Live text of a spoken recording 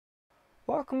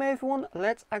Welcome everyone,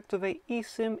 let's activate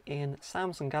eSIM in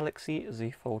Samsung Galaxy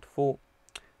Z Fold 4.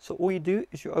 So all you do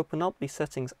is you open up the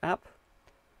settings app.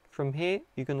 From here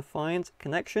you're going to find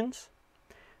connections,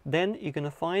 then you're going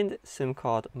to find SIM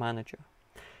card manager.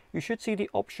 You should see the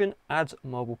option add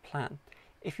mobile plan.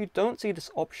 If you don't see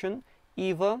this option,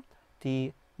 either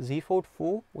the Z Fold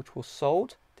 4 which was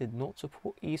sold did not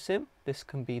support eSIM, this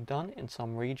can be done in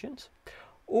some regions,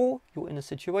 or you're in a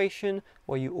situation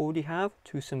where you already have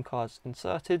two SIM cards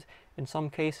inserted. In some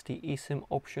case the eSIM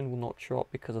option will not show up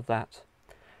because of that.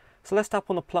 So let's tap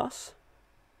on the plus.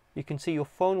 You can see your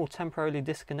phone will temporarily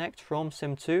disconnect from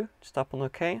SIM 2. Just tap on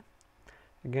OK.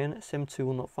 Again, SIM 2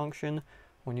 will not function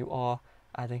when you are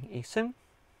adding eSIM.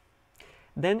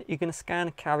 Then you're going to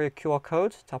scan carrier QR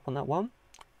code, tap on that one,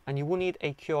 and you will need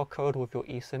a QR code with your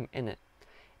eSIM in it.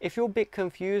 If you're a bit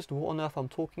confused what on earth I'm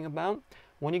talking about,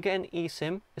 when you get an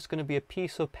eSIM, it's going to be a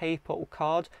piece of paper or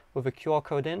card with a QR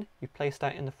code in. You place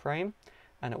that in the frame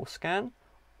and it will scan,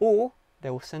 or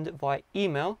they will send it via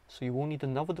email, so you will need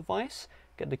another device,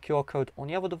 get the QR code on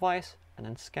the other device and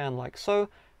then scan like so,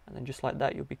 and then just like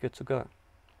that you'll be good to go.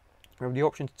 You have the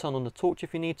option to turn on the torch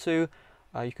if you need to.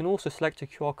 You can also select a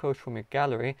QR code from your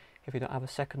gallery if you don't have a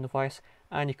second device,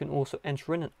 and you can also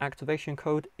enter in an activation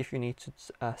code if you need to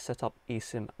set up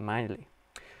eSIM manually.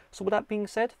 So with that being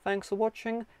said, thanks for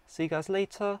watching, see you guys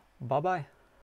later, bye bye.